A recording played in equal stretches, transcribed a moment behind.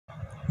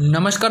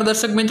नमस्कार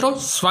दर्शक मित्रों,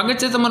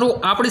 स्वागत है तमारू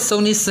आपणी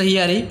SAUNI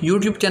सहियारी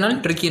YouTube channel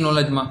tricky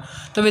knowledge में।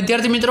 तो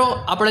विद्यार्थी मित्रों,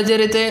 आपणे जे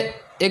रीते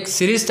एक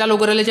सीरीज चालू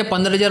करेली है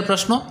 15,000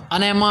 प्रश्नों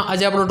और एमां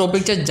आज आपणो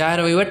टॉपिक है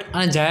जाहेर वहीवट।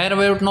 और जाहेर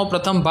वहीवटनो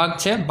प्रथम भाग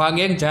है भाग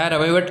 1 जाहेर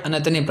वहीवट और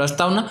तेनी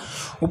प्रस्तावना।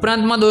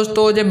 उपरांत में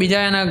दोस्तों जे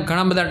बीजा एना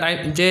घणा बधा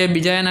टाइप जे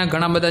बीजा एना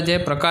घणा बधा जे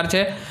प्रकार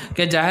है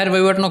कि जाहेर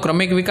वहीवटनो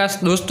क्रमिक विकास।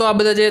 दोस्तों आ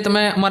बधा जे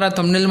तमे अमारा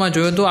थंबनेल में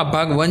जोयुं हतुं, आ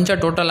भाग 1 है।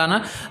 टोटल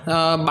आना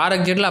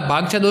 12 जेटला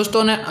भाग है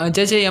दोस्तों, ने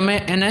जे छे अमे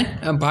एने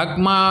भाग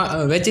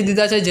में वेची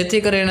दीधा है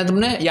जेथी करीने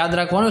तमने याद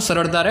राखवानुं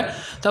सरळता रहे।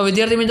 तो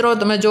विद्यार्थी मित्रों,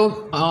 तमे जो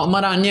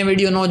अमारा अन्य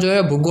विडियो न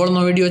जोयो,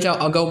 भूगोळनो विडियो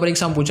है, अगाऊ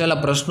परीक्षा में पूछेला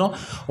प्रश्नों,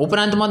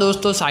 उपरांत में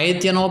दोस्तों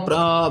साहित्यनो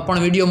पण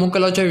विडियो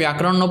मूकेलो है,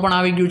 व्याकरणनो पण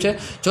आवी गयुं छे।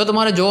 जो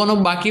तमारे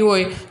जोवानुं बाकी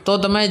होय तो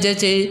तमे जे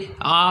छे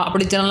आ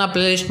आपणी चेनलना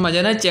प्लेलिस्ट में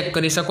जईने चेक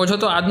करी शको छो।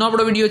 तो आजनो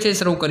आपणो विडियो छे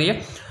शरू करीए।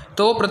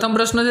 तो प्रथम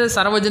प्रश्न है,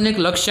 सार्वजनिक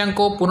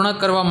लक्ष्यांको पूर्ण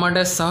करवा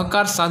माटे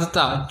सहकार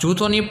साधता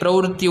जूथोनी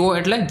प्रवृत्तिओ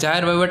एटले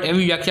जाहेर वहीवट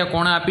एवी व्याख्या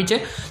कोणे आपी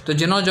छे? तो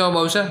जेनो जवाब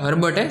आवशे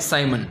हर्बर्टे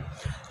साइमन।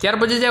 त्यार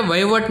पछी जे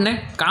वहीवट ने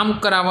काम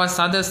करावा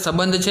साथे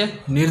संबंध छे,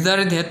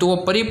 निर्धारित हेतुओ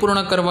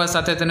परिपूर्ण करवा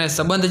साथे तेने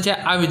संबंध छे,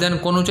 आ विधान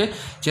कोनुं छे?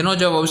 जेनो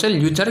जवाब आवशे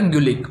ल्यूथर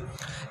ग्युलिक।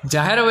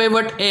 जाहेर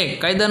वहीवट ए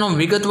कायदानो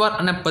विगतवार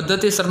अने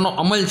पद्धतिसरनो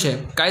अमल छे।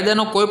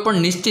 कायदानो कोईपण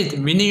निश्चित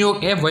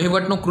विनियोग ए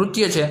वहीवटनुं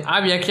कृत्य छे, आ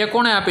व्याख्या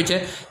कोणे आपी छे?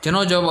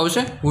 जेनो जवाब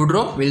आवशे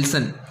वुड्रो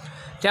विल्सन।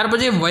 त्यार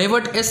पछी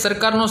वहीवट ए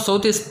सरकारनो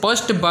सौथी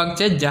स्पष्ट भाग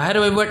छे। जाहेर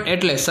वहीवट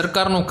एटले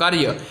सरकारनुं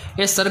कार्य,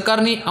 ए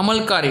सरकारनी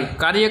अमलकारी,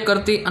 कार्य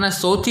करती अने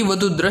सौथी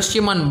वधु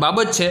दृश्यमान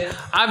बाबत छे,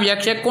 आ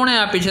व्याख्या कोणे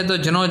आपी छे? तो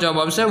जेनो जवाब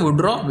आवशे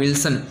वुड्रो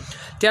विल्सन।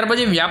 त्यार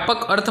पछी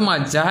व्यापक अर्थ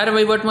में जाहेर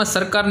वहीवट में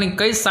सरकारनी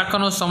कई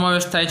शाखानो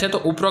समावेश थाय छे? तो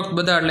उपरोक्त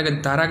बधा एटले के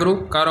धारागृह,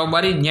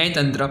 कारोबारी,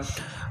 न्यायतंत्र,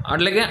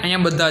 एटले के अहींया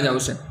बधा ज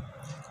आवशे।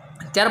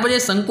 त्यार पछी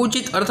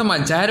संकुचित अर्थ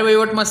में जाहेर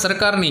वहीवट में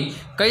सरकारनी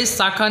कई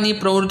शाखानी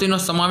प्रवृत्तिनो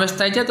समावेश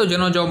थाय छे? तो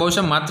जेनो जवाब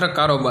आवशे मात्र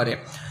कारोबारी।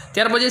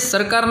 त्यार पछी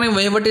सरकारनी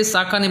वहीवटी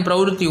शाखानी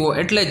प्रवृत्तिओ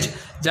एटले ज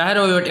जाहेर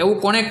वहीवट एवुं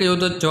कोणे कह्युं?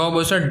 तो जवाब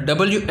आवशे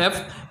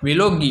WF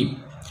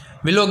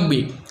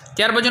विलोगबी।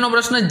 त्यार पछीनो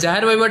प्रश्न,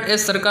 जाहेर वहीवट ए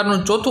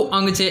सरकारनुं चौथुं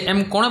अंग छे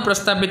एम कोणे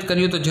प्रस्थापित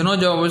कर्युं? तो जेनो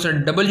जवाब आवशे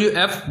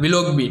WF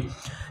विलोगबी।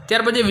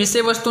 त्यार पछी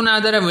विषय वस्तुना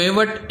आधारे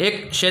वहीवट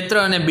एक क्षेत्र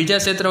अने बीजा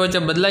क्षेत्र वच्चे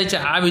बदलाय छे,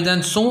 आ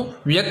विधान शुं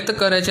व्यक्त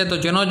करे छे? तो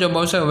जेनो जवाब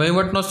आवशे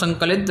वहीवटनो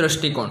संकलित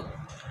दृष्टिकोण।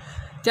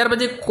 त्यार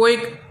पछी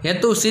कोईक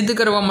हेतु सिद्ध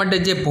करवा माटे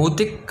जे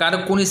भौतिक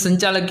कारकोनी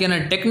संचालकीय अने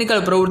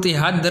टेक्निकल प्रवृत्ति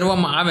हाथ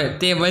धरवामां आवे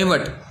ते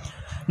वहीवट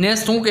ने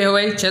शुं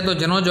कहेवाय छे? तो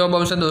जेनो जवाब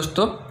आवशे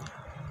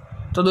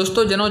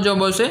दोस्तों जेनो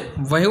जवाब आवशे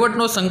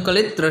वहीवटनो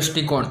संकलित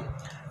दृष्टिकोण।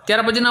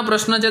 त्यार पछीनो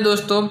प्रश्न छे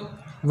दोस्तों,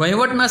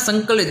 वहीवटना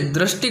संकलित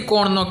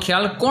दृष्टिकोणनो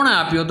ख्याल कोणे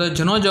आप्यो? तो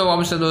जेनो जवाब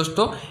आवशे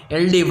दोस्तों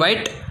LD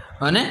व्हाइट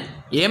अने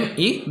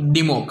ME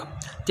डिमोक।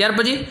 त्यार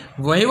पछी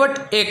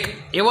वहीवट एक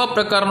एवा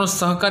प्रकारनो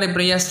सहकारी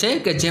प्रयास छे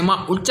के जेमां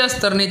उच्च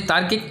स्तरनी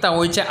तार्किकता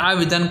होय छे, आ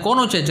विधान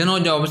कोनुं छे? जेनो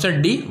जवाब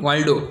आवशे D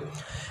वाल्डो।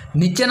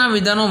 नीचेना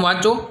विधानों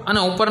वाँचो अने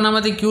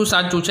उपरनामांथी क्यू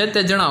साचुं छे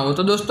ते जणावो।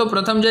 तो दोस्तों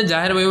प्रथम जे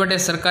जाहेर वहीवट ए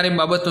सरकारी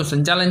बाबतनुं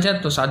संचालन छे,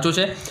 तो साचुं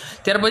छे।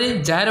 त्यार पछी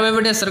जाहेर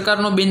वहीवट ए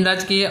सरकारनो बिन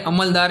राजकीय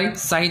अमलदारी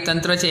शाही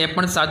तंत्र छे, ए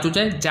पण साचुं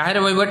छे। जाहेर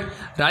वहीवट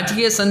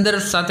राजकीय संदर्भ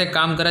साथे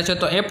काम करे छे,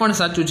 तो ए पण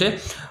साचुं छे।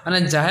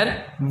 अने जाहेर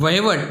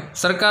वहीवट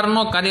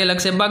सरकारनो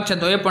कार्यलक्षी भाग छे,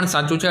 तो ए पण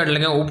साचुं छे। एटले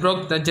के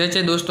उपरोक्त जे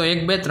छे दोस्तों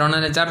 1, 2, 3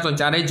 અને 4 तो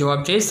चारेय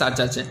जवाब छे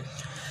साचा छे।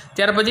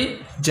 त्यार पछी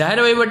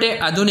जाहेर वहीवट ए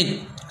आधुनिक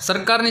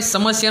सरकारनी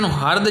समस्यानुं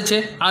हार्द छे,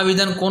 आ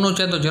विधान कोनुं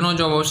छे? तो जेनो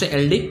जवाब आवशे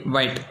LD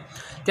व्हाइट।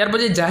 त्यार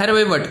पछी जाहेर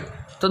वहीवट,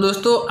 तो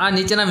दोस्तों आ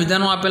नीचेना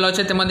विधानों आपेला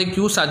छे तेमांथी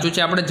क्यू साचुं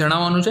छे आपणे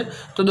जणाववानुं छे।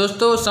 तो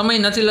दोस्तों समय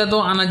नथी लेतो,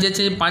 आना जे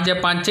छे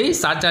 5/5 छे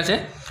साचा छे।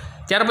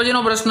 त्यार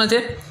पछीनो प्रश्न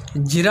छे,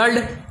 जिराल्ड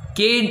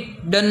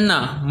केइडनना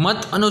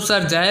मत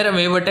अनुसार जाहेर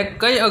वहीवटे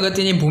कई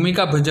अगत्यनी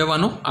भूमिका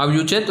भजववानुं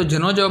आव्युं छे? तो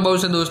जेनो जवाब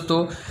आवशे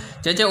दोस्तों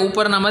जे छे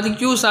उपरनामांथी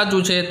क्यू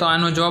साचुं छे, तो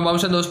आनो जवाब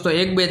आवशे दोस्तों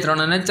 1, 2, 3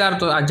 અને 4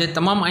 तो आज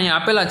तमाम अहीं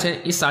आपेला छे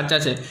ए साचा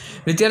छे।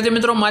 विद्यार्थी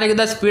मित्रों, मारी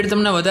कदाच स्पीड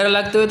तमने वधारे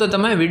लागती होय तो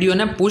तमे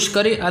विडियोने पुश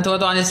करी अथवा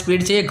तो आनी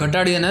स्पीड छे ए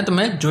घटाडी अने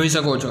तमे जोई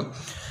शको छो।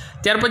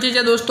 त्यार पछी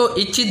जे दोस्तों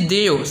इच्छित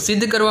ध्येयो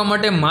सिद्ध करवा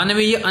माटे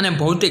मानवीय अने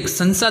भौतिक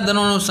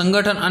संसाधनोनुं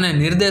संगठन अने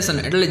निर्देशन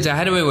एटले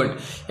जाहेर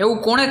वहीवट एवुं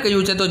कोणे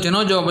कह्युं छे? तो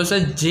जेनो जवाब आवशे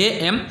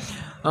JM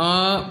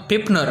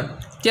फिफ्नर।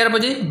 त्यार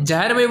पछी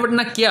जाहेर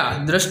वहीवटना क्या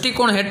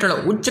दृष्टिकोण हेठळ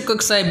उच्च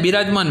कक्षाए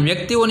बिराजमान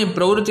व्यक्तिओनी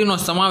प्रवृत्तिनो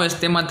समावेश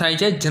तेमां थाय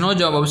छे? जेनो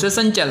जवाब आवशे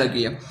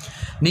संचालकीय।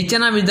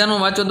 नीचेना विधानो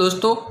वाँचो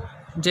दोस्तों,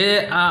 जे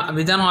आ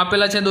विधानों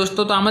आपेला छे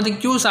दोस्तों, तो आमांथी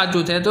क्यू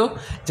साचुं छे? तो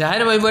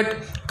जाहेर वहीवट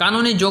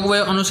कानूनी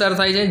जोगवाईओ अनुसार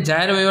थाय छे।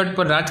 जाहेर वहीवट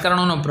पर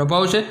राजकारणोनो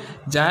प्रभाव छे।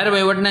 जाहेर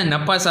वहीवटने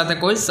नफा साथे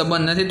कोई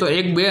संबंध नथी, तो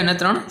 1, 2 અને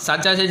 3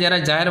 साचा छे।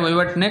 ज्यारे जाहेर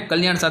वहीवटने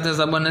कल्याण साथे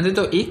संबंध नथी,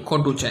 तो ई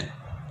खोटुं छे।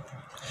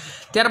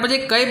 त्यार पछी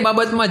कई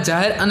बाबतमां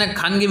जाहेर अने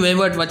खानगी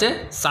वहीवट वच्चे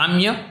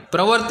साम्य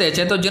प्रवर्ते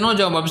छे? तो जेनो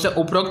जवाब आवशे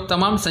उपरोक्त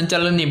तमाम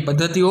संचालननी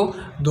पद्धतिओ,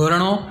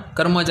 धोरणों,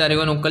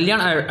 कर्मचारीओनुं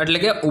कल्याण, एटले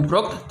के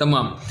उपरोक्त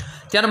तमाम।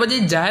 ત્યાર પછી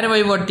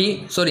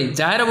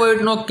જાહેર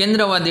વહીવટનો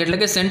કેન્દ્રવાદી એટલે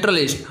કે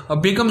સેન્ટ્રલિસ્ટ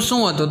અભિગમ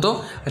શું હતો? તો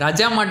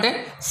રાજા માટે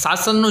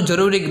શાસનનું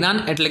જરૂરી જ્ઞાન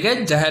એટલે કે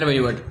જાહેર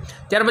વહીવટ.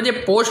 ત્યાર પછી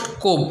પોસ્ટ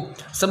કોબ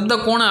શબ્દ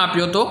કોણે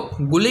આપ્યો? તો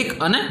ગુલિક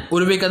અને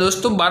ઉર્વિકે.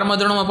 દોસ્તો 12મા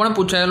ધોરણમાં પણ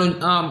પૂછાયેલું,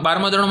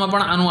 12મા ધોરણમાં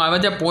પણ આનું આવે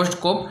છે પોસ્ટ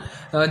કોબ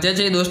જે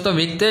છે એ દોસ્તો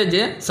વિગતે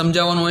જે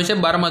સમજાવવાનું હોય છે.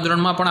 12મા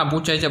ધોરણમાં પણ આ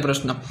પૂછાય છે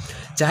પ્રશ્ન.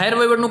 જાહેર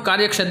વહીવટનું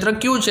કાર્યક્ષેત્ર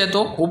કયું છે?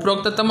 તો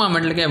ઉપરોક્ત તમામ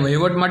એટલે કે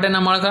વહીવટ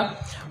માટેના માળખા,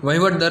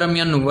 વહીવટ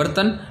દરમિયાનનું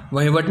વર્તન,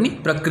 વહીવટની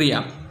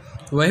પ્રક્રિયા.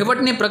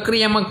 વહીવટની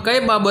પ્રક્રિયામાં કઈ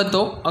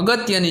બાબતો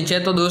અગત્યની છે?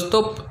 તો દોસ્તો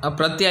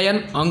પ્રત્યાયન,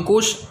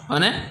 અંકુશ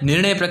અને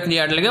નિર્ણય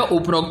પ્રક્રિયા એટલે કે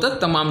ઉપરોક્ત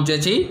તમામ જે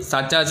છે એ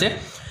સાચા છે.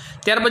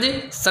 ત્યાર પછી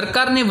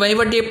સરકારની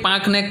વહીવટી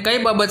પાંખને કઈ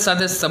બાબત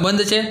સાથે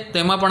સંબંધ છે? તો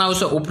એમાં પણ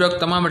આવશે ઉપરોક્ત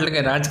તમામ એટલે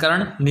કે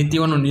રાજકારણ,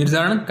 નીતિઓનું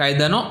નિર્ધારણ,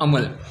 કાયદાનો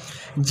અમલ.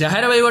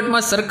 જાહેર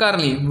વહીવટમાં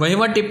સરકારની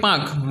વહીવટી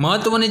પાંખ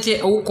મહત્વની છે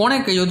એવું કોણે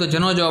કહ્યું? તો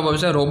જેનો જવાબ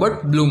આવશે રોબર્ટ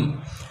બ્લૂમ.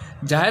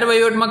 જાહેર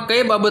વહીવટમાં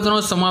કઈ બાબતોનો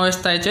સમાવેશ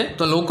થાય છે?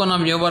 તો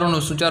લોકોના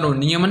વ્યવહારોનું સુચારું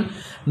નિયમન,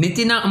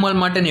 નીતિના અમલ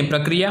માટેની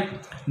પ્રક્રિયા,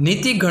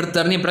 નીતિ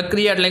ઘડતરની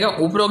પ્રક્રિયા એટલે કે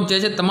ઉપરોક્ત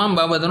જે છે તમામ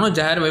બાબતોનો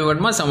જાહેર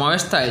વહીવટમાં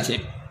સમાવેશ થાય છે.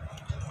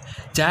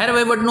 જાહેર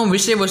વહીવટનું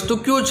વિષય વસ્તુ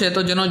કયું છે?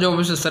 તો જેનો જવાબ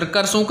આવશે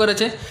સરકાર શું કરે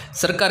છે,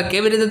 સરકાર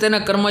કેવી રીતે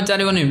તેના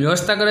કર્મચારીઓની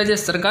વ્યવસ્થા કરે છે,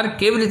 સરકાર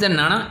કેવી રીતે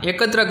નાણાં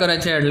એકત્ર કરે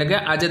છે. એટલે કે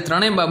આ જે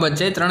ત્રણેય બાબત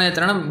છે,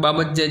 ત્રણ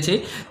બાબત જે છે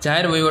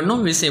જાહેર વહીવટનું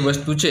વિષય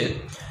વસ્તુ છે.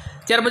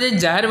 ત્યાર પછી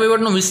જાહેર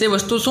વહીવટનું વિષય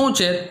વસ્તુ શું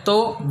છે? તો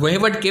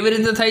વહીવટ કેવી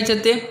રીતે થાય છે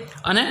તે,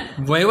 અને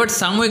વહીવટ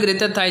સામૂહિક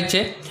રીતે થાય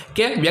છે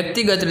કે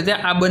વ્યક્તિગત રીતે,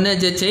 આ બંને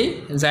જે છે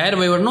જાહેર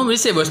વહીવટનું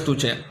વિષય વસ્તુ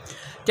છે.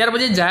 ત્યાર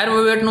પછી જાહેર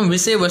વહીવટનું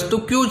વિષય વસ્તુ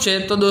કયું છે?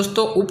 તો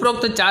દોસ્તો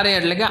ઉપરોક્ત ચારે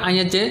એટલે કે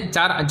અહીંયા જે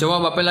 4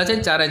 જવાબ આપેલા છે,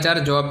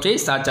 4 જવાબ છે એ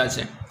સાચા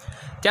છે.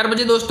 ત્યાર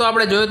પછી દોસ્તો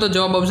આપણે જોઈએ તો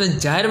જવાબ આવશે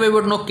જાહેર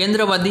વહીવટનો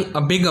કેન્દ્રવાદી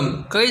અભિગમ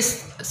કઈ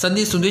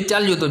સદી સુધી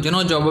ચાલ્યો? તો જેનો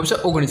જવાબ આવશે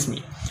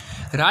 19મી.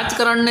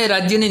 રાજકારણને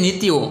રાજ્યની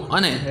નીતિઓ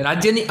અને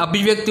રાજ્યની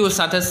અભિવ્યક્તિઓ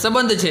સાથે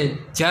સંબંધ છે,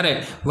 જ્યારે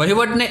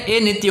વહીવટને એ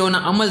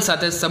નીતિઓના અમલ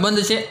સાથે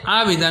સંબંધ છે.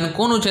 આ વિધાન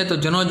કોનું છે? તો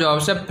જેનો જવાબ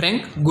આવશે ફ્રેન્ક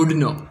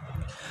ગુડનો.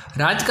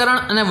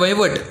 રાજકારણ અને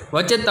વહીવટ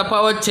વચ્ચે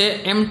તફાવત છે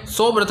એમ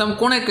સૌપ્રથમ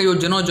કોણે કહ્યું?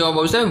 જેનો જવાબ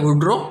આવશે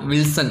વુડરો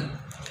વિલ્સન.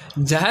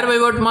 જાહેર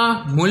વહીવટમાં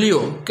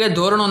મૂલ્યો કે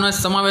ધોરણોનો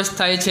સમાવેશ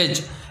થાય છે જ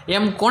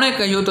એમ કોણે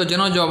કહ્યું? તો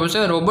જેનો જવાબ આવશે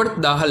રોબર્ટ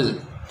દાહલ.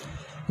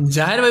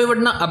 જાહેર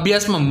વહીવટના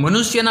અભ્યાસમાં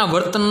મનુષ્યના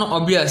વર્તનનો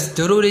અભ્યાસ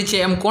જરૂરી છે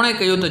એમ કોણે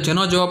કહ્યું? તો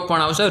જેનો જવાબ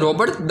પણ આવશે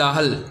રોબર્ટ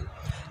દાહલ.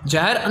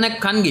 જાહેર અને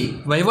ખાનગી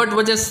વહીવટ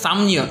વચ્ચે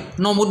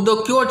સામ્યનો મુદ્દો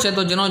કયો છે?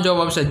 તો જેનો જવાબ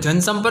આવશે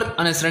જનસંપર્ક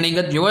અને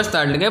શ્રેણીગત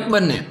વ્યવસ્થા એટલે કે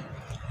બંને.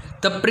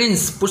 ધ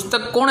પ્રિન્સ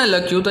પુસ્તક કોણે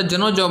લખ્યું? તો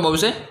જેનો જવાબ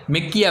આવશે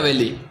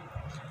મેકિયાવેલી.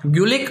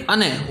 ગ્યુલિક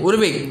અને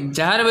ઉર્વિક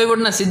જાહેર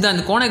વહીવટના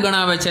સિદ્ધાંત કોણે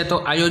ગણાવે છે? તો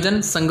આયોજન,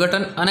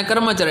 સંગઠન અને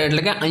કર્મચારી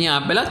એટલે કે અહીંયા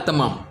આપેલા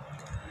તમામ.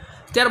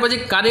 ત્યાર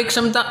પછી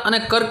કાર્યક્ષમતા અને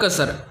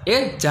કરકસર એ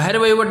જાહેર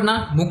વહીવટના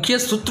મુખ્ય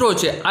સૂત્રો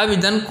છે. આ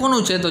વિધાન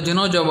કોનું છે? તો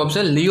જેનો જવાબ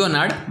આવશે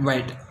લિયોનાર્ડ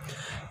વ્હાઇટ.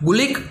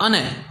 ગુલિક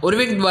અને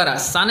ઉર્વિક દ્વારા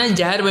સાને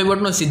જાહેર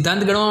વહીવટનો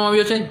સિદ્ધાંત ગણવામાં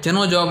આવ્યો છે?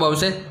 જેનો જવાબ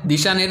આવશે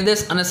દિશા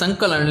નિર્દેશ અને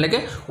સંકલન એટલે કે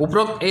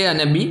ઉપરોક્ત A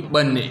અને B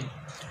બંને.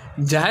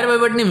 જાહેર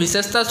વહીવટની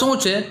વિશેષતા શું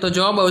છે? તો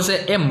જવાબ આવશે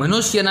એ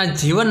મનુષ્યના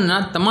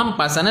જીવનના તમામ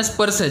પાસાને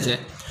સ્પર્શે છે.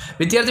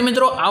 વિદ્યાર્થી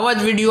મિત્રો, આવા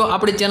જ વિડીયો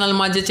આપણી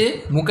ચેનલમાં જે છે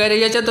મુકાઈ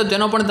રહ્યા છે, તો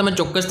તેનો પણ તમે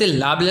ચોક્કસથી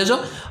લાભ લેશો.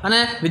 અને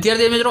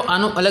વિદ્યાર્થી મિત્રો,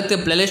 આનું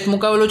અલગથી પ્લેલિસ્ટ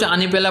મુકાવેલું છે.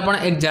 આની પહેલાં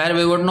પણ એક જાહેર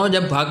વહીવટનો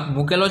જે ભાગ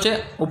મૂકેલો છે.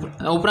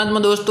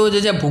 ઉપરાંતમાં દોસ્તો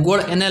જે છે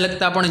ભૂગોળ એને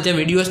લગતા પણ જે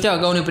વિડીયોઝ છે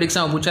અગાઉની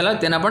પરીક્ષામાં પૂછેલા,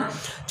 તેના પણ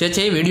જે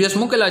છે એ વિડીયોઝ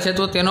મૂકેલા છે,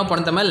 તો તેનો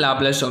પણ તમે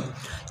લાભ લેશો.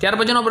 ત્યાર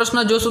પછીનો પ્રશ્ન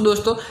જોશું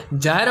દોસ્તો,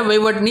 જાહેર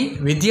વહીવટની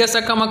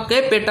વિદ્યાશાખામાં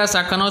કઈ પેટા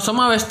શાખાનો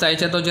સમાવેશ થાય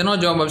છે? તો જેનો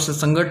જવાબ આવશે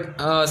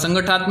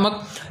સંગઠનાત્મક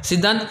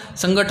સિદ્ધાંત,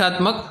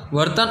 સંગઠનાત્મક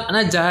વર્તન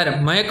અને જાહેર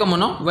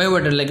મહેકમોનો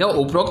વહીવટ એટલે કે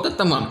ઉપરોક્ત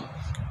તમામ.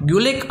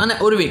 ગ્યુલિક અને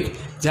ઉર્વિક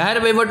જાહેર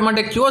વહીવટ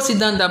માટે કયો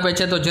સિદ્ધાંત આપે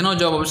છે? તો જેનો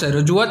જવાબ આવશે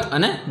રજૂઆત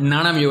અને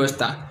નાણાં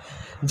વ્યવસ્થા.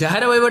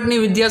 જાહેર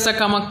વહીવટની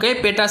વિદ્યાશાખામાં કઈ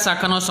પેટા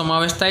શાખાનો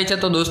સમાવેશ થાય છે?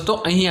 તો દોસ્તો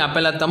અહીં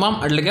આપેલા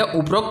તમામ એટલે કે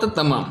ઉપરોક્ત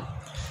તમામ.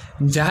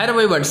 જાહેર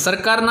વહીવટ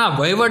સરકારના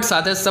વહીવટ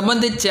સાથે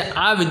સંબંધિત છે.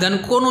 આ વિધાન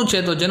કોનું છે?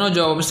 તો જેનો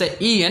જવાબ આવશે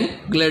E.N.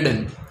 ગ્લેડન.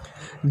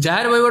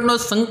 જાહેર વહીવટનો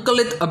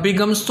સંકલિત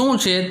અભિગમ શું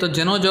છે? તો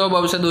જેનો જવાબ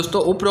આવશે દોસ્તો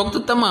ઉપરોક્ત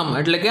તમામ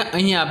એટલે કે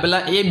અહીં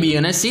આપેલા A, B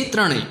અને C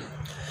ત્રણેય.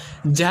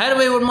 જાહેર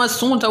વહીવટમાં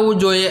શું થવું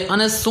જોઈએ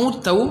અને શું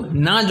થવું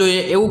ના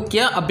જોઈએ એવું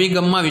કયા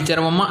અભિગમમાં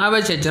વિચારવામાં આવે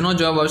છે? જેનો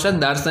જવાબ આવશે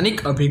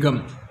દાર્શનિક અભિગમ.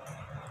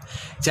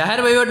 જાહેર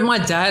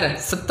વહીવટમાં જાહેર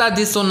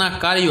સત્તાધીશોના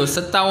કાર્યો,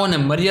 સત્તાઓ અને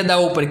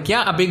મર્યાદાઓ પર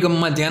કયા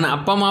અભિગમમાં ધ્યાન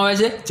આપવામાં આવે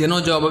છે? જેનો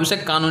જવાબ આવશે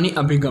કાનૂની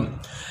અભિગમ.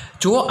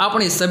 જો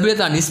આપણી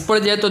સભ્યતા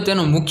નિષ્ફળ જાય તો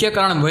તેનું મુખ્ય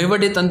કારણ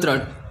વહીવટી તંત્ર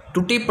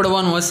તૂટી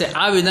પડવાનું હશે.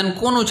 આ વિધાન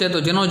કોનું છે? તો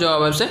જેનો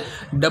જવાબ આવશે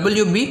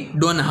W.B.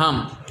 ડોનહામ.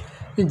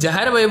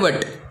 જાહેર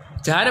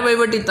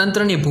વહીવટી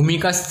તંત્રની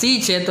ભૂમિકા સી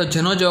છે? તો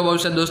જેનો જવાબ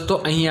આવશે દોસ્તો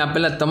અહીં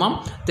આપેલા તમામ.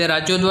 તે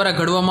રાજ્યો દ્વારા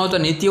ઘડવામાં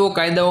આવતા નીતિઓ,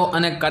 કાયદાઓ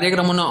અને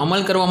કાર્યક્રમોનો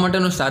અમલ કરવા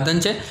માટેનું સાધન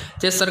છે.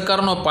 જે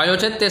સરકારનો પાયો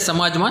છે, તે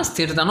સમાજમાં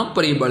સ્થિરતાનો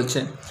પરિબળ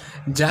છે.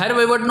 જાહેર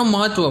વહીવટનું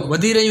મહત્વ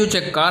વધી રહ્યું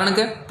છે કારણ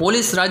કે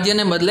પોલીસ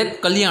રાજ્યને બદલે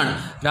કલ્યાણ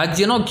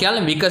રાજ્યનો ખ્યાલ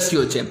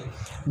વિકસ્યો છે.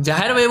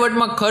 જાહેર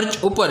વહીવટમાં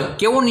ખર્ચ ઉપર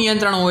કેવું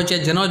નિયંત્રણ હોય છે?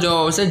 જેનો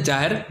જવાબ આવશે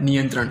જાહેર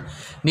નિયંત્રણ.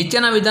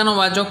 નીચેના વિધાનો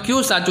વાંચો,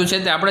 કયું સાચું છે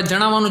તે આપણે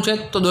જણાવવાનું છે.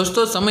 તો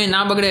દોસ્તો સમય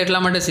ના બગડે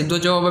એટલા માટે સીધો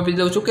જવાબ આપી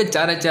દઉં છું કે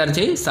 4 એ 4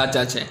 છે એ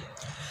સાચા છે.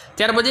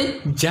 ત્યાર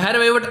પછી જાહેર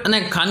વહીવટ અને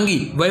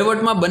ખાનગી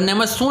વહીવટમાં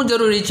બંનેમાં શું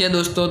જરૂરી છે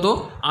દોસ્તો? તો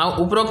આ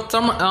ઉપરોક્ત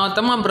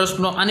તમામ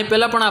પ્રશ્નો, આની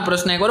પહેલાં પણ આ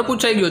પ્રશ્ન એકવાર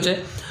પૂછાઈ ગયો છે.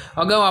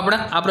 અગાઉ આપણે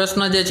આ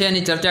પ્રશ્ન જે છે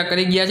એની ચર્ચા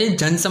કરી ગયા છે.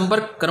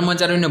 જનસંપર્ક,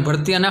 કર્મચારીઓની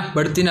ભરતી અને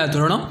બઢતીના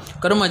ધોરણો,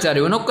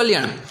 કર્મચારીઓનું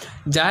કલ્યાણ.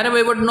 જાહેર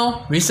વહીવટનો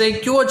વિષય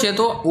કયો છે?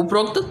 તો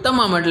ઉપરોક્ત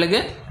તમામ, એટલે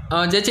કે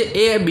જે છે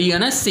A, B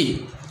અને C.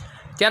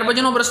 ત્યાર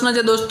પછીનો પ્રશ્ન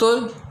છે દોસ્તો,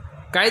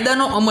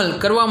 કાયદાનો અમલ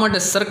કરવા માટે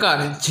સરકાર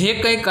જે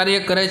કંઈ કાર્ય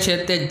કરે છે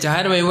તે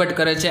જાહેર વહીવટ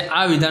કરે છે.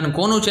 આ વિધાન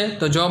કોનું છે?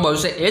 તો જવાબ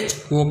આવશે H.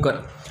 વોકર.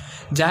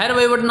 જાહેર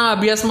વહીવટના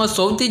અભ્યાસમાં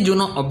સૌથી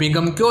જૂનો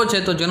અભિગમ કયો છે?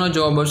 તો જેનો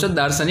જવાબ આવશે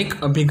દાર્શનિક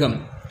અભિગમ.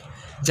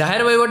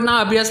 જાહેર વહીવટના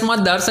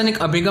અભ્યાસમાં દાર્શનિક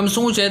અભિગમ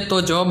શું છે? તો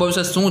જવાબ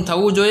આવશે શું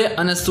થવું જોઈએ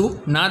અને શું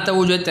ના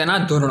થવું જોઈએ તેના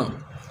ધોરણો.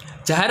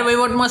 જાહેર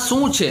વહીવટમાં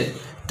શું છે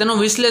તેનું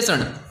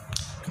વિશ્લેષણ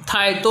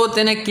થાય તો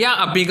તેને કયા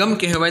અભિગમ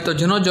કહેવાય? તો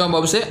જેનો જવાબ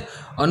આવશે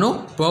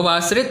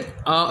અનુભવાશ્રિત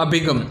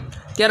અભિગમ.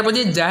 ત્યાર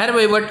પછી જાહેર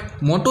વહીવટ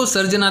મોટું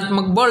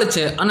સર્જનાત્મક બળ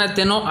છે અને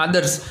તેનો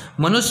આદર્શ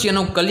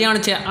મનુષ્યનું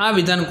કલ્યાણ છે. આ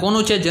વિધાન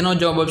કોનું છે? જેનો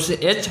જવાબ આવશે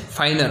H.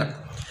 ફાઇનર.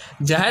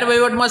 જાહેર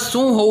વહીવટમાં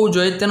શું હોવું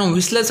જોઈએ તેનું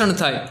વિશ્લેષણ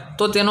થાય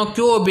તો તેનો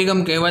કયો અભિગમ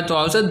કહેવાય? તો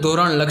આવશે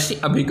ધોરણલક્ષી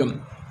અભિગમ.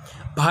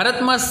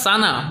 ભારતમાં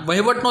શાના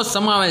વહીવટનો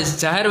સમાવેશ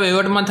જાહેર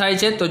વહીવટમાં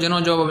થાય છે? તો જેનો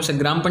જવાબ આવશે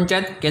ગ્રામ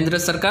પંચાયત, કેન્દ્ર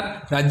સરકાર,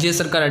 રાજ્ય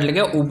સરકાર, એટલે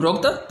કે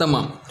ઉપરોક્ત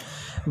તમામ.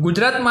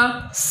 ગુજરાતમાં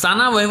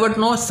શાના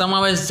વહીવટનો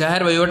સમાવેશ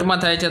જાહેર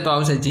વહીવટમાં થાય છે? તો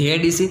આવશે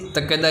GIDC,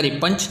 તકેદારી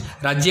પંચ,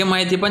 રાજ્ય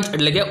માહિતી પંચ,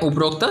 એટલે કે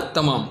ઉપરોક્ત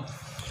તમામ.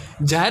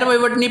 જાહેર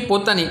વહીવટની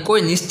પોતાની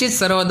કોઈ નિશ્ચિત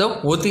સરહદો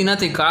હોતી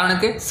નથી, કારણ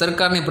કે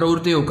સરકારની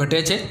પ્રવૃત્તિઓ ઘટે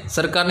છે,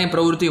 સરકારની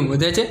પ્રવૃત્તિઓ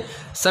વધે છે,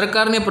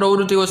 સરકારની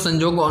પ્રવૃત્તિઓ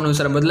સંજોગો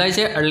અનુસાર બદલાય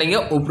છે, એટલે કે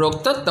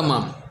ઉપરોક્ત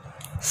તમામ.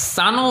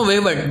 શાનો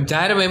વહીવટ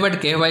જાહેર વહીવટ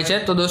કહેવાય છે?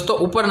 તો દોસ્તો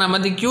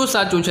ઉપરનામાંથી કયું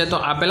સાચું છે? તો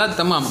આપેલા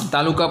તમામ.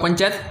 તાલુકા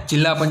પંચાયત,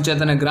 જિલ્લા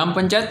પંચાયત અને ગ્રામ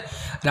પંચાયત,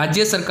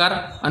 રાજ્ય સરકાર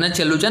અને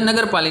છેલ્લું છે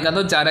નગરપાલિકા.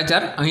 તો 4 એ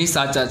 4 અહીં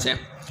સાચા છે.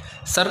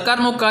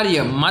 સરકારનું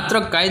કાર્ય માત્ર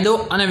કાયદો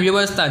અને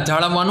વ્યવસ્થા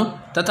જાળવવાનું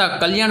તથા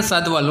કલ્યાણ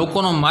સાધવા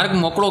લોકોનો માર્ગ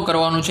મોકળો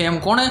કરવાનું છે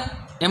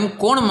એમ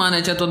કોણ માને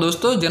છે? તો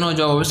દોસ્તો જેનો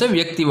જવાબ આવશે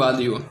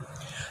વ્યક્તિવાદીઓ.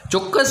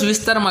 ચોક્કસ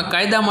વિસ્તારમાં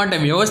કાયદા માટે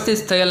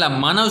વ્યવસ્થિત થયેલા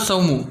માનવ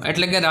સમૂહ,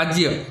 એટલે કે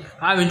રાજ્ય.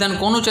 આ વિધાન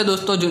કોનું છે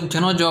દોસ્તો?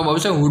 જેનો જવાબ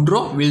આવશે વુડ્રો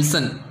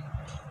વિલ્સન.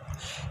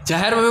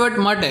 જાહેર વહીવટ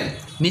માટે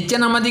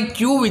નીચેનામાંથી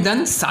કયું વિધાન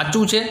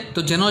સાચું છે? તો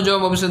જેનો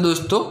જવાબ આવશે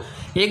દોસ્તો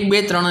 1,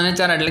 2, 3 અને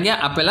 4, એટલે કે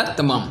આપેલા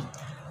તમામ.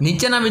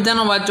 નીચેના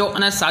વિધાનો વાંચો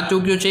અને સાચું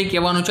કયું છે એ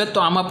કહેવાનું છે. તો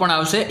આમાં પણ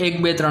આવશે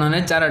 1, 2, 3 અને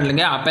 4, એટલે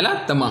કે આપેલા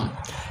તમામ.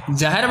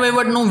 જાહેર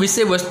વહીવટનું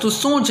વિષય વસ્તુ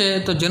શું છે?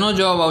 તો જેનો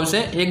જવાબ આવશે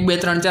 1, 2,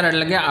 3, 4,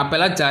 એટલે કે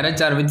આપેલા 4 એ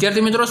 4.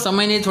 વિદ્યાર્થી મિત્રો,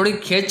 સમયની થોડી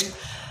ખેંચ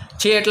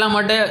છે એટલા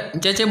માટે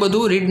જે છે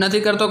બધું રીડ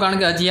નથી કરતો,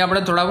 કારણ કે હજી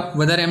આપણે થોડા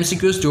વધારે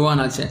MCQs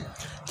જોવાના છે.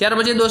 ત્યાર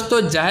પછી દોસ્તો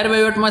જાહેર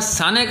વહીવટમાં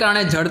શાને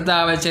કારણે જડતા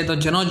આવે છે? તો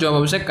જેનો જવાબ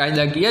આવશે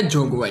કાયદાકીય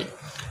જોગવાઈ.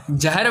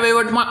 જાહેર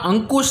વહીવટમાં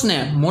અંકુશને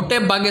મોટે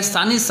ભાગે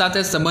શાની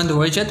સાથે સંબંધ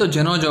હોય છે? તો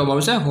જેનો જવાબ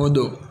આવશે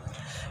હોદ્દો.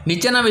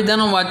 નીચેના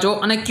વિધાનો વાંચો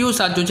અને કયું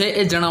સાચું છે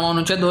એ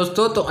જણાવવાનું છે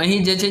દોસ્તો. તો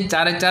અહીં જે છે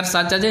 4 એ 4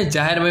 સાચા છે.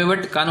 જાહેર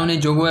વહીવટ કાનૂની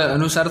જોગવાઈ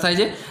અનુસાર થાય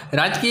છે.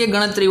 રાજકીય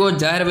ગણતરીઓ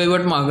જાહેર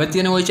વહીવટમાં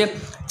અગત્યની હોય છે.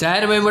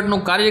 જાહેર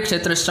વહીવટનું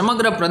કાર્યક્ષેત્ર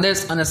સમગ્ર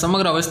પ્રદેશ અને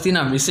સમગ્ર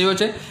વસ્તીના વિષયો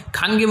છે.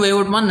 ખાનગી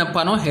વહીવટમાં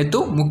નફાનો હેતુ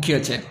મુખ્ય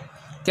છે.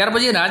 ત્યાર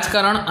પછી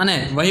રાજકારણ અને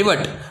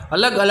વહીવટ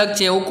અલગ અલગ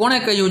છે એવું કોણે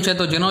કહ્યું છે?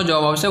 તો જેનો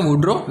જવાબ આવશે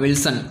વુડ્રો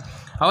વિલ્સન.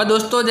 હવે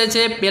દોસ્તો જે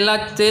છે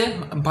પહેલાં તે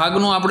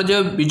ભાગનું આપણું જે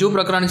બીજું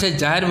પ્રકરણ છે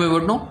જાહેર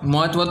વહીવટનું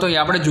મહત્ત્વ, તો એ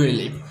આપણે જોઈ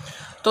લઈએ.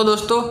 તો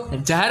દોસ્તો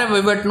જાહેર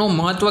વહીવટનું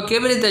મહત્ત્વ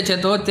કેવી રીતે છે?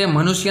 તો તે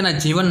મનુષ્યના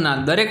જીવનના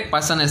દરેક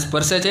પાસાને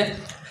સ્પર્શે છે.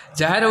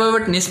 જાહેર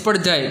વહીવટ નિષ્ફળ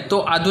જાય તો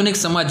આધુનિક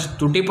સમાજ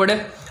તૂટી પડે.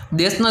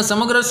 દેશના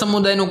સમગ્ર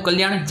સમુદાયનું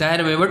કલ્યાણ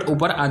જાહેર વહીવટ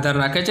ઉપર આધાર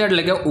રાખે છે,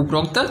 એટલે કે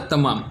ઉપરોક્ત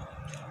તમામ.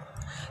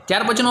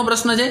 ત્યાર પછીનો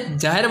પ્રશ્ન છે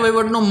જાહેર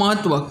વહીવટનું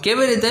મહત્ત્વ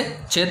કેવી રીતે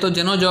છે? તો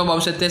જેનો જવાબ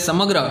આવશે તે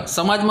સમગ્ર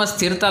સમાજમાં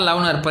સ્થિરતા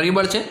લાવનાર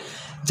પરિબળ છે.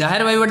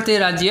 જાહેર વહીવટથી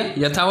રાજ્ય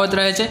યથાવત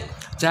રહે છે.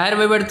 જાહેર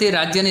વહીવટથી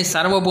રાજ્યની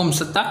સાર્વભૌમ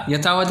સત્તા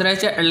યથાવત રહે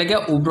છે, એટલે કે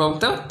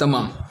ઉપરોક્ત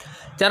તમામ.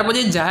 ત્યાર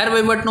પછી જાહેર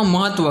વહીવટનું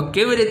મહત્ત્વ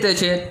કેવી રીતે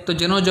છે? તો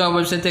જેનો જવાબ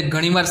આવશે તે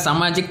ઘણીવાર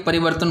સામાજિક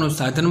પરિવર્તનનું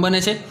સાધન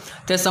બને છે.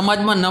 તે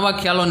સમાજમાં નવા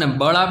ખ્યાલોને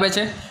બળ આપે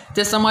છે.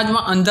 તે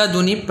સમાજમાં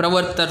અંધાધૂની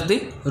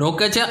પ્રવર્તનથી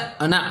રોકે છે.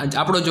 અને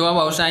આપણો જવાબ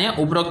આવશે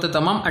અહીંયા ઉપરોક્ત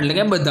તમામ, એટલે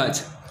કે બધા જ.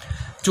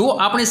 જો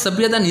આપણી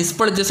સભ્યતા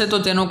નિષ્ફળ જશે તો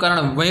તેનું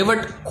કારણ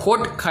વહીવટ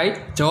ખોટ ખાઈ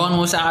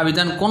જવાનું હશે. આ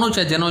વિધાન કોનું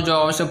છે? જેનો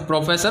જવાબ આવશે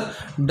પ્રોફેસર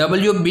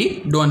W.B.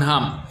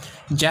 ડોનહામ.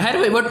 જાહેર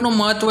વહીવટનું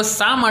મહત્ત્વ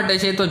શા માટે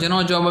છે? તો જેનો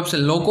જવાબ આવશે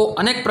લોકો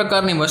અનેક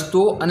પ્રકારની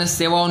વસ્તુઓ અને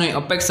સેવાઓની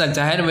અપેક્ષા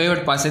જાહેર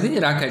વહીવટ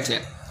પાસેથી રાખે છે.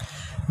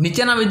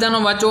 નીચેના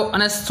વિધાનો વાંચો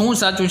અને શું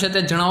સાચું છે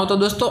તે જણાવો. તો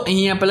દોસ્તો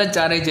અહીંયા પહેલાં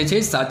 4 જે છે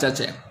સાચા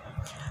છે.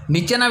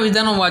 નીચેના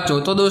વિધાનો વાંચો.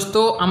 તો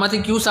દોસ્તો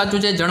આમાંથી કયું સાચું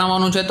છે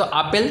જણાવવાનું છે. તો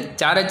આપેલ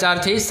 4 એ 4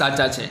 છે એ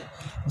સાચા છે.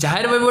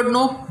 જાહેર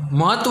વહીવટનું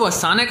મહત્ત્વ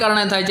શાને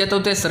કારણે થાય છે? તો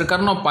તે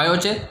સરકારનો પાયો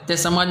છે. તે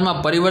સમાજમાં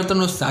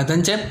પરિવર્તનનું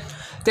સાધન છે.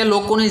 તે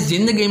લોકોની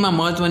જિંદગીમાં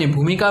મહત્ત્વની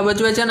ભૂમિકા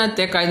ભજવે છે અને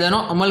તે કાયદાનો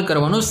અમલ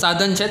કરવાનું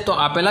સાધન છે. તો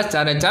આપેલા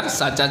 4 એ 4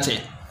 સાચા છે.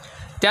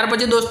 ત્યાર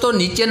પછી દોસ્તો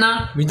નીચેના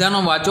વિધાનો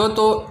વાંચો.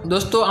 તો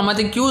દોસ્તો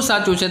આમાંથી કયું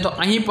સાચું છે? તો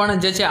અહીં પણ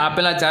જે છે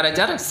આપેલા 4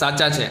 4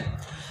 સાચા છે.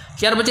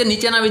 ત્યાર પછી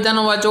નીચેના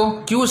વિધાનો વાંચો,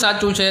 કયું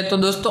સાચું છે? તો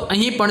દોસ્તો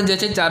અહીં પણ જે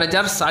છે 4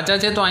 4 સાચા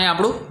છે. તો અહીંયા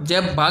આપણું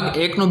જે ભાગ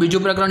 1નું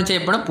બીજું પ્રકરણ છે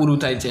એ પણ પૂરું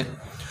થાય છે.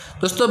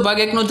 દોસ્તો ભાગ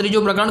 1નું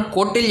ત્રીજું પ્રકરણ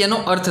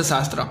કૌટિલ્યનું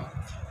અર્થશાસ્ત્ર.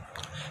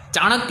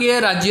 ચાણક્ય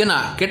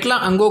રાજ્યના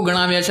કેટલા અંગો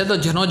ગણાવ્યા છે? તો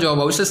જેનો જવાબ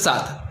આવશે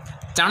 7.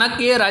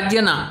 ચાણક્ય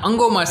રાજ્યના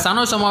અંગોમાં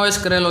શાનો સમાવેશ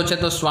કરેલો છે?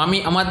 તો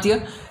સ્વામી અમાત્ય,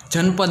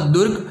 જનપદ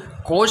દુર્ગ,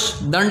 કોષ,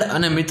 દંડ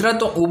અને મિત્ર.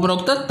 તો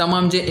ઉપરોક્ત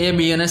તમામ જે A, B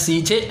અને C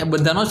છે એ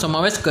બધાનો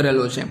સમાવેશ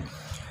કરેલો છે.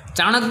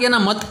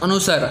 ચાણક્યના મત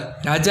અનુસાર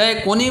રાજાએ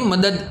કોની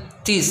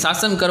મદદથી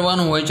શાસન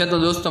કરવાનું હોય છે? તો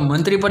દોસ્તો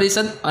મંત્રી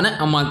પરિષદ અને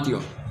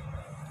અમાત્યો.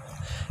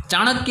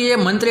 ચાણક્યએ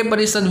મંત્રી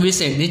પરિષદ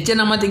વિશે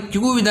નીચેનામાંથી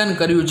કયું વિધાન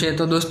કર્યું છે?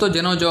 તો દોસ્તો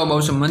જેનો જવાબ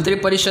આવશે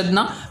મંત્રી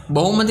પરિષદના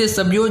બહુમતી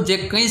સભ્યો જે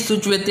કંઈ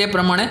સૂચવે તે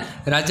પ્રમાણે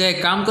રાજાએ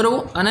કામ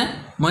કરવું અને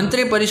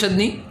મંત્રી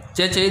પરિષદની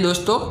જે છે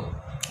દોસ્તો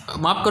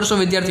માફ કરશો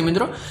વિદ્યાર્થી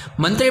મિત્રો,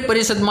 મંત્રી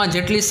પરિષદમાં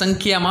જેટલી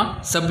સંખ્યામાં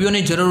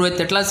સભ્યોની જરૂર હોય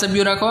તેટલા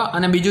સભ્યો રાખવા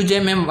અને બીજું જે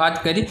મેં વાત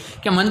કરી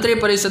કે મંત્રી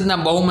પરિષદના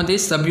બહુમતી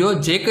સભ્યો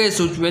જે કંઈ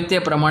સૂચવે તે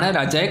પ્રમાણે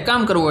રાજાએ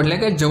કામ કરવું. એટલે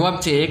કે જવાબ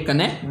છે 1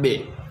 અને 2.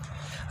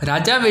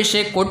 રાજા વિશે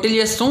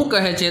કૌટિલ્ય શું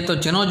કહે છે? તો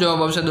જેનો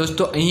જવાબ આવશે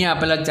દોસ્તો અહીંયા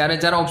આપેલા 4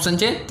 4 ઓપ્શન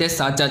છે તે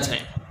સાચા છે.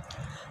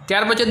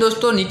 ત્યાર પછી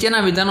દોસ્તો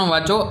નીચેના વિધાનો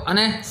વાંચો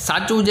અને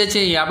સાચું જે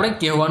છે એ આપણે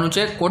કહેવાનું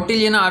છે.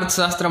 કૌટિલ્યના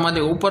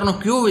અર્થશાસ્ત્રમાંથી ઉપરનું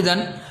કયું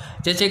વિધાન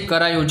જે છે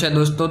કરાયું છે?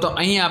 દોસ્તો તો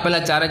અહીં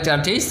આપેલા 4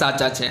 4 છે એ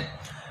સાચા છે.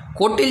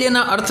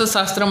 કૌટિલ્યના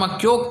અર્થશાસ્ત્રમાં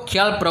કયો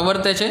ખ્યાલ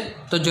પ્રવર્તે છે?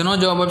 તો જેનો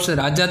જવાબ આવશે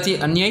રાજાથી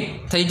અન્યાય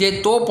થઈ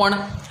જાય તો પણ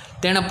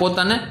તેણે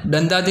પોતાને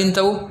દંડાધીન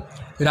થવું,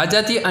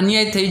 રાજાથી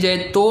અન્યાય થઈ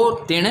જાય તો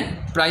તેણે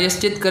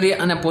પ્રાયશ્ચિત કરી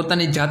અને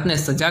પોતાની જાતને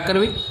સજા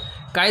કરવી,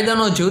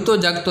 કાયદાનો જીવતો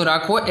જાગતો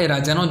રાખવો એ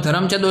રાજાનો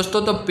ધર્મ છે. દોસ્તો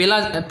તો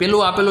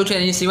પેલું આપેલું છે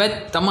એની સિવાય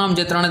તમામ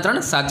જે 3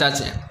 3 સાચા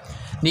છે.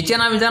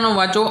 નીચેના વિધાનો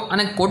વાંચો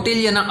અને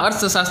કૌટિલ્યના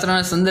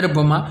અર્થશાસ્ત્રના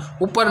સંદર્ભમાં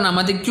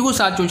ઉપરનામાંથી કયું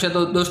સાચું છે?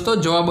 તો દોસ્તો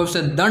જવાબ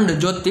આવશે દંડ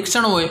જો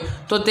તીક્ષ્ણ હોય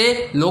તો તે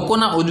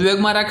લોકોના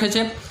ઉદ્વેગમાં રાખે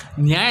છે,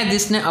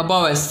 ન્યાયાધીશને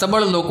અભાવે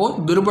સબળ લોકો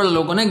દુર્બળ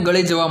લોકોને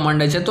ગળી જવા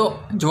માંડે છે. તો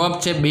જવાબ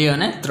છે 2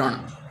 અને 3.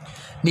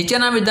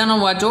 નીચેના વિધાનો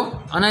વાંચો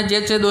અને જે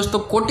છે દોસ્તો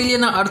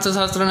કૌટિલ્યના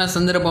અર્થશાસ્ત્રના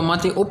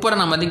સંદર્ભમાંથી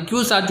ઉપરનામાંથી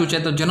કયું સાચું છે?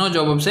 તો જેનો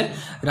જવાબ આવશે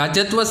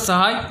રાજત્વ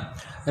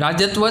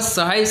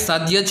સહાય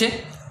સાધ્ય છે,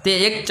 તે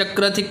એક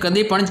ચક્રથી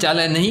કદી પણ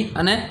ચાલે નહીં.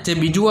 અને જે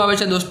બીજું આવે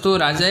છે દોસ્તો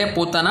રાજાએ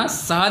પોતાના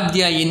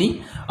સહાધ્યાયીની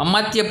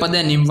અમાત્ય પદે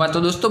નિમવા. તો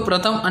દોસ્તો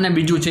પ્રથમ અને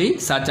બીજું છે એ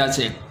સાચા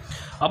છે.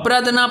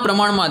 અપરાધના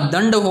પ્રમાણમાં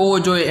દંડ હોવો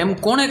જોઈએ એમ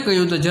કોણે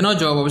કહ્યું? તો જેનો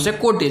જવાબ આવશે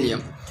કૌટિલ્ય.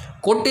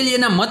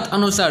 કૌટિલ્યના મત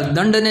અનુસાર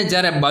દંડને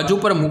જ્યારે બાજુ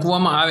પર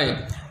મૂકવામાં આવે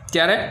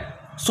ત્યારે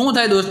શું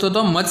થાય દોસ્તો?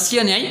 તો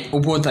મત્સ્ય ન્યાય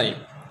ઊભો થાય.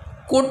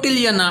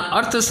 કૌટિલ્યના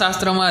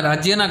અર્થશાસ્ત્રમાં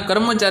રાજ્યના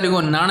કર્મચારીઓ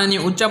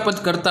નાણાંની ઉચ્ચાપત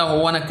કરતા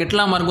હોવાના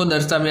કેટલા માર્ગો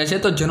દર્શાવ્યા છે?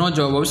 તો જેનો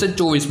જવાબ આવશે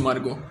 24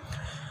 માર્ગો.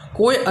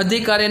 કોઈ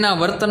અધિકારીના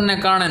વર્તનને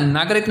કારણે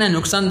નાગરિકને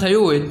નુકસાન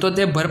થયું હોય તો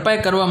તે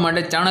ભરપાઈ કરવા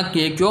માટે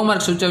ચાણક્યએ કયો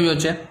માર્ગ સૂચવ્યો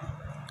છે?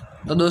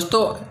 તો દોસ્તો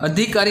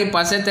અધિકારી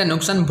પાસે તે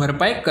નુકસાન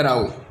ભરપાઈ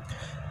કરાવવું.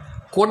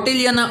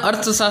 કૌટિલ્યના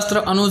અર્થશાસ્ત્ર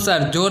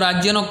અનુસાર જો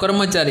રાજ્યનો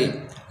કર્મચારી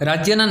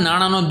રાજ્યના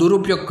નાણાંનો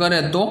દુરુપયોગ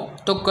કરે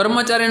તો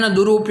કર્મચારીના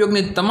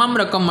દુરુપયોગની તમામ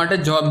રકમ માટે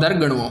જવાબદાર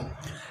ગણવો.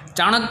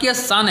 ચાણક્ય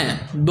શાને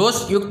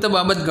દોષયુક્ત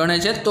બાબત ગણે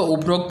છે? તો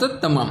ઉપરોક્ત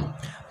તમામ.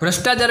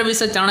 ભ્રષ્ટાચાર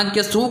વિશે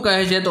ચાણક્ય શું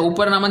કહે છે? તો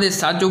ઉપરનામાંથી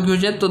સાચું કયું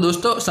છે? તો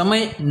દોસ્તો સમય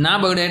ના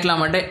બગડે એટલા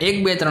માટે 1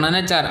 2 3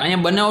 અને 4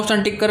 અહીંયા બંને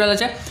ઓપ્શન ટીક કરેલા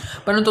છે,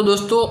 પરંતુ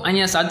દોસ્તો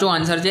અહીંયા સાચો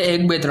આન્સર છે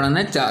 1 2 3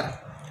 અને 4.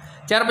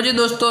 ત્યાર પછી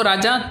દોસ્તો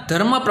રાજા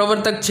ધર્મ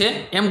પ્રવર્તક છે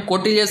એમ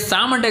કૌટિલ્ય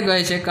શા માટે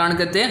કહે છે? કારણ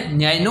કે તે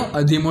ન્યાયનું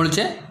અધિમૂળ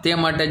છે, તે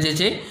માટે જે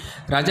છે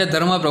રાજા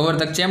ધર્મ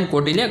પ્રવર્તક છે એમ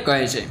કૌટિલ્ય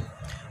કહે છે.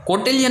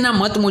 કૌટિલ્યના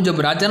મત મુજબ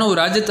રાજાનું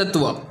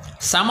રાજતત્વ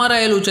શામાં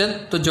રહેલું છે?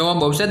 તો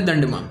જવાબ આવશે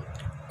દંડમાં.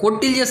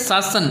 કૌટિલ્ય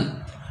શાસન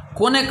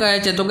કોને કહે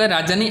છે? તો કે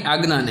રાજાની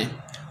આજ્ઞાને.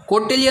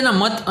 કૌટિલ્યના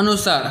મત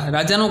અનુસાર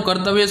રાજાનું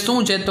કર્તવ્ય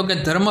શું છે? તો કે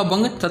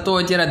ધર્મભંગ થતો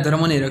હોય ત્યારે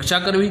ધર્મની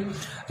રક્ષા કરવી,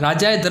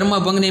 રાજાએ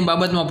ધર્મભંગની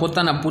બાબતમાં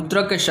પોતાના પુત્ર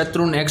કે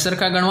શત્રુને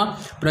એકસરખા ગણવા,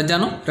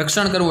 પ્રજાનું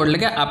રક્ષણ કરવું. એટલે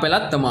કે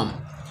આપેલા તમામ.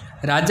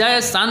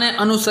 રાજાએ શાને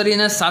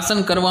અનુસરીને શાસન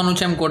કરવાનું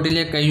છે એમ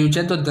કૌટિલ્યએ કહ્યું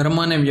છે? તો ધર્મ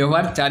અને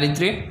વ્યવહાર,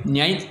 ચારિત્ર્ય,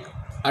 ન્યાય.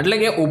 એટલે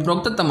કે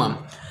ઉપરોક્ત તમામ.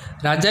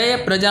 રાજાએ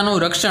પ્રજાનું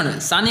રક્ષણ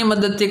શાની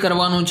મદદથી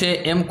કરવાનું છે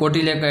એમ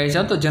કૌટિલ્ય કહે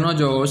છે? તો જેનો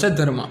જવાબ આવશે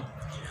ધર્મ.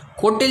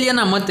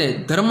 કૌટિલ્યના મતે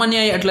ધર્મ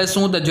ન્યાય એટલે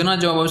શું? તો જેનો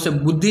જવાબ આવશે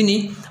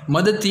બુદ્ધિની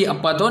મદદથી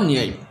અપાતો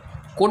ન્યાય.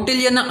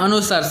 કૌટિલ્યના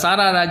અનુસાર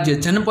સારા રાજ્ય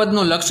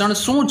જનપદનું લક્ષણ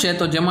શું છે?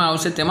 તો જેમાં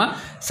આવશે તેમાં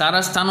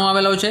સારા સ્થાનો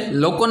આવેલા છે,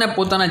 લોકોને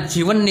પોતાના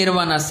જીવન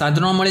નિર્વાહના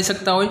સાધનો મળી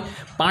શકતા હોય,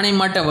 પાણી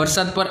માટે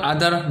વરસાદ પર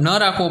આધાર ન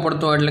રાખવો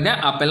પડતો, એટલે કે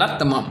આપેલા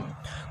તમામ.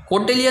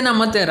 કૌટિલ્યના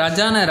મતે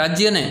રાજા અને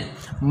રાજ્યને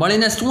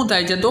મળીને શું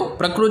થાય છે? તો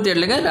પ્રકૃતિ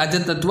એટલે કે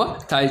રાજતત્વ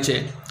થાય છે.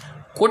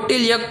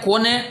 કૌટિલ્ય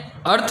કોને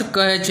અર્થ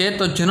કહે છે?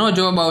 તો જેનો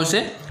જવાબ આવશે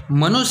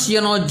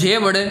મનુષ્યનો જે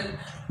વડે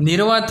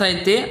નિર્વાહ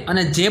થાય તે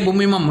અને જે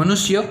ભૂમિમાં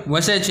મનુષ્ય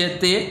વસે છે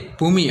તે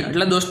ભૂમિ.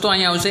 એટલે દોસ્તો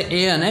અહીંયા આવશે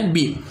A અને B.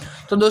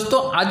 તો દોસ્તો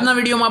આજના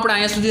વિડીયોમાં આપણે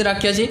અહીંયા સુધી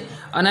રાખ્યા છીએ.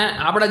 અને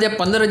આપણા જે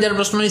 15,000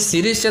 પ્રશ્નોની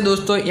સિરીઝ છે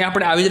દોસ્તો એ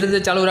આપણે આવી જ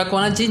રીતે ચાલુ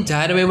રાખવાના છીએ.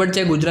 જાહેર વહીવટ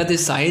છે, ગુજરાતી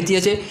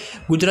સાહિત્ય છે,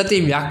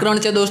 ગુજરાતી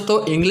વ્યાકરણ છે દોસ્તો,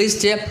 ઇંગ્લિશ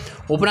છે,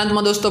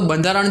 ઉપરાંતમાં દોસ્તો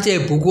બંધારણ છે,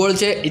 ભૂગોળ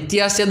છે,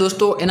 ઇતિહાસ છે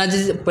દોસ્તો, એના જે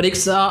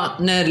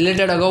પરીક્ષાને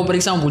રિલેટેડ અગાઉ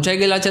પરીક્ષામાં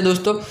પૂછાઈ ગયેલા છે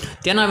દોસ્તો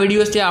તેના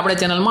વિડીયોઝ છે આપણે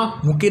ચેનલમાં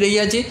મૂકી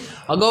રહ્યા છીએ.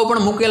 અગાઉ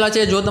પણ મૂકેલા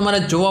છે. જો તમારે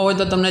જોવા હોય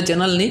તો તમને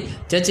ચેનલની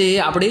જે છે એ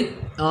આપણી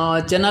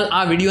ચેનલ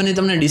આ વિડીયોની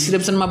તમને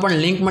ડિસ્ક્રિપ્શનમાં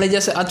પણ લિંક મળી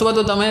જશે, અથવા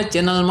તો તમે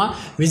ચેનલમાં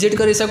વિઝિટ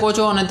કરી શકો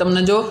છો અને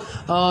તમને જો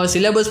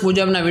સિલેબસ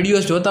મુજબના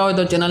વિડીયોઝ જોતા હોય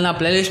તો ચેનલના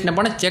પ્લેલિસ્ટને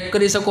પણ ચેક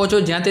કરી શકો છો,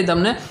 જ્યાંથી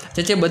તમને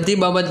જે છે બધી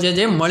બાબત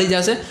જે મળી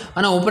જશે.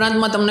 અને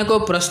ઉપરાંતમાં તમને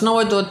કોઈ પ્રશ્ન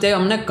હોય તો તે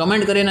અમને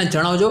કમેન્ટ કરીને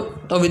જણાવજો.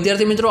 તો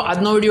વિદ્યાર્થી મિત્રો,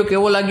 આજનો વિડીયો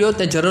કેવો લાગ્યો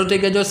તે જરૂરથી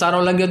કહેજો.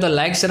 સારો લાગ્યો તો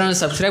લાઇક, શેર અને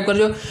સબસ્ક્રાઈબ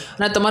કરજો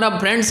અને તમારા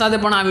ફ્રેન્ડ સાથે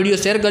પણ આ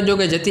વિડીયો શેર કરજો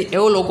કે જેથી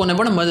એવો લોકોને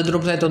પણ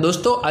મદદરૂપ થાય. તો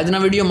દોસ્તો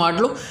આજના વિડીયોમાં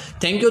આટલું.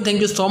 Thank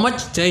you so much.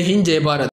 જય હિન્દ, જય ભારત.